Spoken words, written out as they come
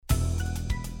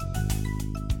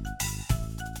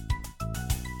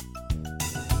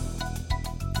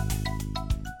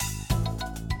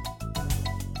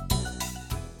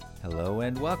Hello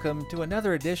and welcome to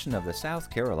another edition of the South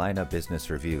Carolina Business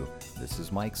Review. This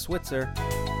is Mike Switzer.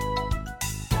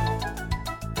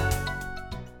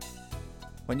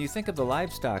 When you think of the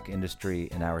livestock industry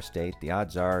in our state, the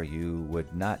odds are you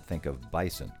would not think of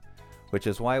bison, which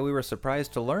is why we were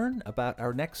surprised to learn about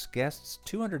our next guest's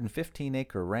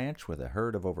 215-acre ranch with a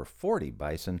herd of over 40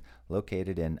 bison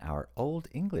located in our Olde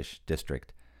English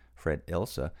District. Fred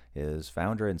Ilse is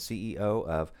founder and CEO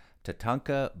of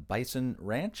Tatanka Bison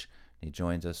Ranch. He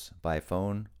joins us by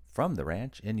phone from the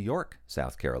ranch in York,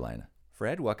 South Carolina.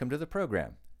 Fred, welcome to the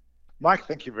program. Mike,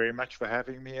 thank you very much for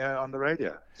having me on the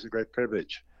radio. It's a great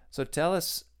privilege. So tell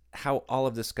us how all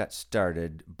of this got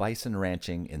started, bison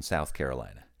ranching in South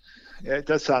Carolina. Yeah, it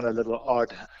does sound a little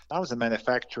odd. I was in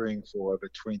manufacturing for over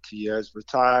 20 years,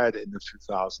 retired in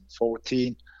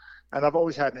 2014. And I've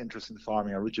always had an interest in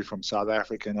farming. I'm originally from South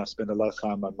Africa, and I spent a lot of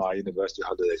time on my university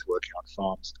holidays working on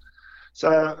farms.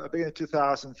 So beginning in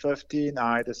 2015,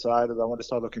 I decided I want to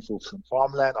start looking for some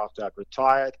farmland after I'd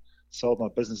retired, sold my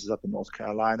businesses up in North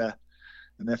Carolina,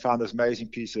 and then found this amazing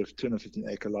piece of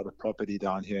 215-acre lot of property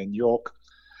down here in York.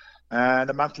 And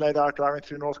a month later, I was driving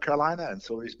through North Carolina and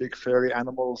saw these big furry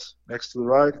animals next to the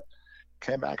road.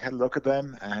 Came back, had a look at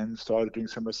them, and started doing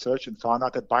some research and found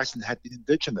out that bison had been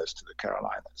indigenous to the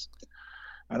Carolinas.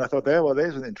 And I thought,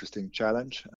 there's an interesting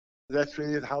challenge. That's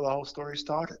really how the whole story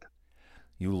started.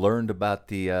 You learned about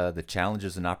the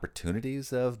challenges and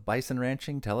opportunities of bison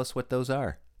ranching. Tell us what those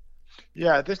are.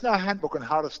 Yeah, there's no handbook on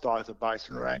how to start a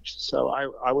bison ranch. So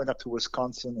I went up to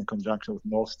Wisconsin in conjunction with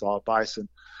North Star Bison,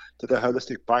 did a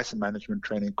holistic bison management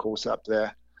training course up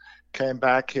there. Came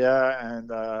back here and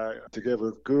together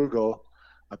with Google,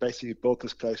 I basically built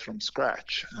this place from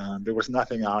scratch. There was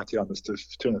nothing out here on this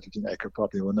 215-acre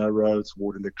property. There were no roads,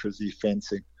 water, electricity,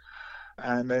 fencing.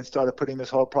 And then started putting this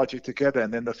whole project together.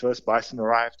 And then the first bison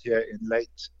arrived here in late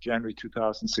January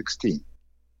 2016.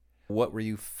 What were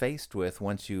you faced with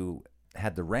once you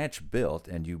had the ranch built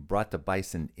and you brought the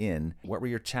bison in? What were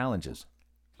your challenges?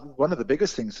 One of the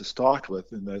biggest things to start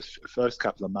with in those first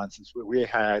couple of months is we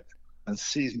had a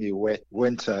seasonally wet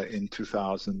winter in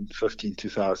 2015,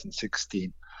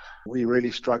 2016. We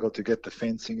really struggled to get the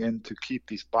fencing in. To keep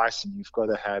these bison, you've got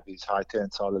to have these high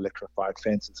tensile electrified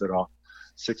fences that are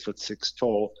 6'6"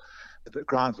 tall. The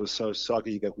ground was so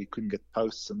soggy that we couldn't get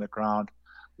posts in the ground.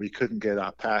 We couldn't get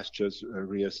our pastures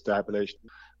reestablished.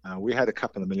 We had a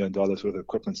couple of $1 million worth of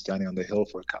equipment standing on the hill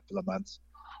for a couple of months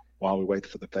while we waited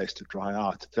for the place to dry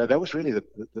out. So that was really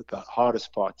the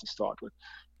hardest part to start with.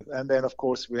 And then, of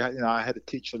course, I had to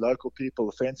teach the local people,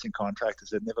 the fencing contractors,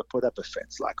 that never put up a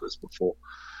fence like this before.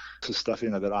 This is stuff,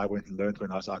 that I went and learned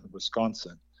when I was out in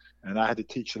Wisconsin. And I had to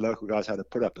teach the local guys how to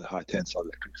put up a high tensile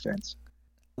electric fence.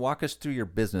 Walk us through your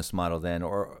business model then,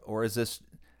 or is this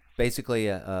basically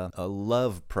a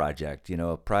love project,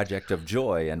 a project of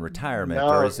joy and retirement?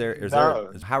 Or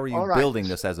how are you building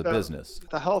this as a business?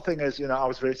 The whole thing is, I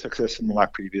was very successful in my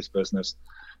previous business.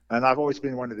 And I've always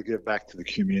been wanting to give back to the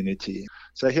community.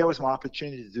 So here was my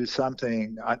opportunity to do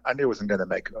something. I knew I wasn't going to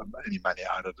make any money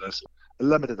out of this, a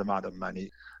limited amount of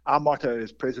money. Our motto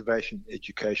is preservation,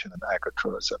 education, and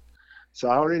agritourism. So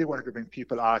I really wanted to bring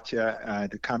people out here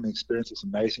to come and experience this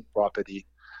amazing property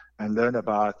and learn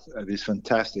about these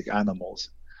fantastic animals.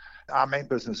 Our main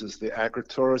business is the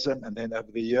agritourism, and then over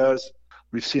the years,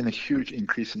 we've seen a huge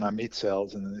increase in our meat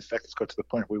sales. And in fact, it's got to the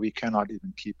point where we cannot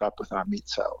even keep up with our meat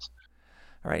sales.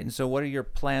 All right, and so what are your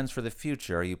plans for the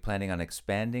future? Are you planning on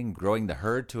expanding, growing the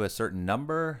herd to a certain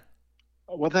number?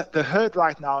 Well, the herd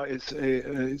right now is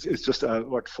just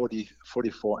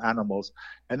 44 animals,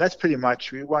 and that's pretty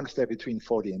much, we want to stay between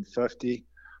 40 and 50.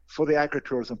 For the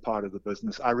agritourism part of the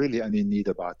business, I really only need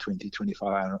about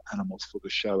 25 animals for the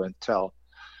show and tell.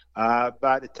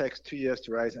 But it takes 2 years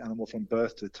to raise an animal from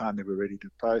birth to the time that we're ready to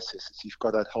process it. So you've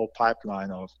got that whole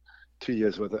pipeline of 2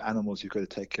 years worth of animals you've got to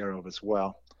take care of as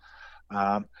well.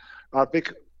 Our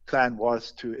big plan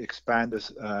was to expand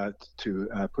this to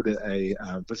put in a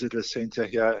visitor center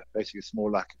here. Basically, it's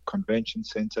more like a convention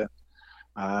center.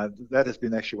 That has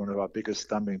been actually one of our biggest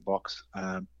stumbling blocks,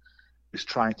 is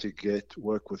trying to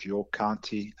work with York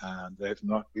County.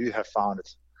 We have found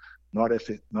it's not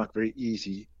very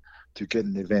easy to get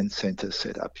an event center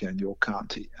set up here in York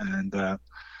County. And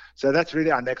so that's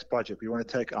really our next project. We want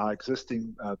to take our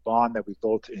existing barn that we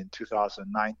built in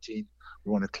 2019.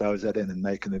 We want to close that in and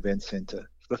make an event center.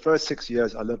 For the first 6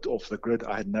 years, I lived off the grid.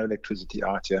 I had no electricity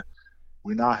out here.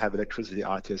 We now have electricity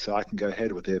out here, so I can go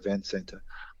ahead with the event center.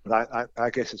 But I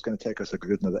guess it's going to take us a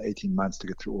good another 18 months to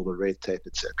get through all the red tape,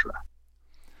 etc.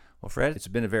 Well, Fred, it's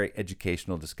been a very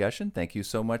educational discussion. Thank you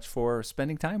so much for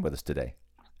spending time with us today.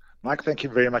 Mike, thank you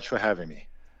very much for having me.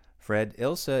 Fred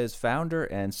Ilse is founder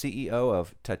and CEO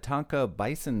of Tatanka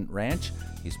Bison Ranch.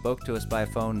 He spoke to us by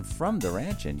phone from the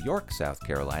ranch in York, South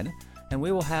Carolina, and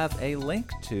we will have a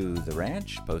link to the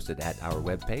ranch posted at our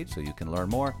webpage so you can learn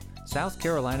more,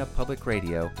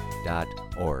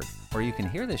 southcarolinapublicradio.org. Or you can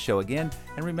hear this show again,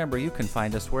 and remember, you can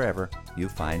find us wherever you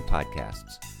find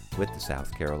podcasts. With the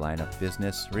South Carolina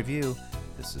Business Review,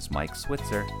 this is Mike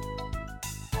Switzer.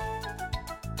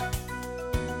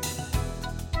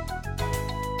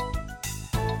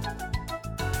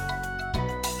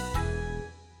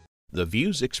 The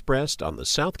views expressed on the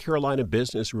South Carolina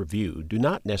Business Review do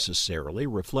not necessarily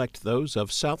reflect those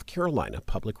of South Carolina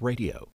Public Radio.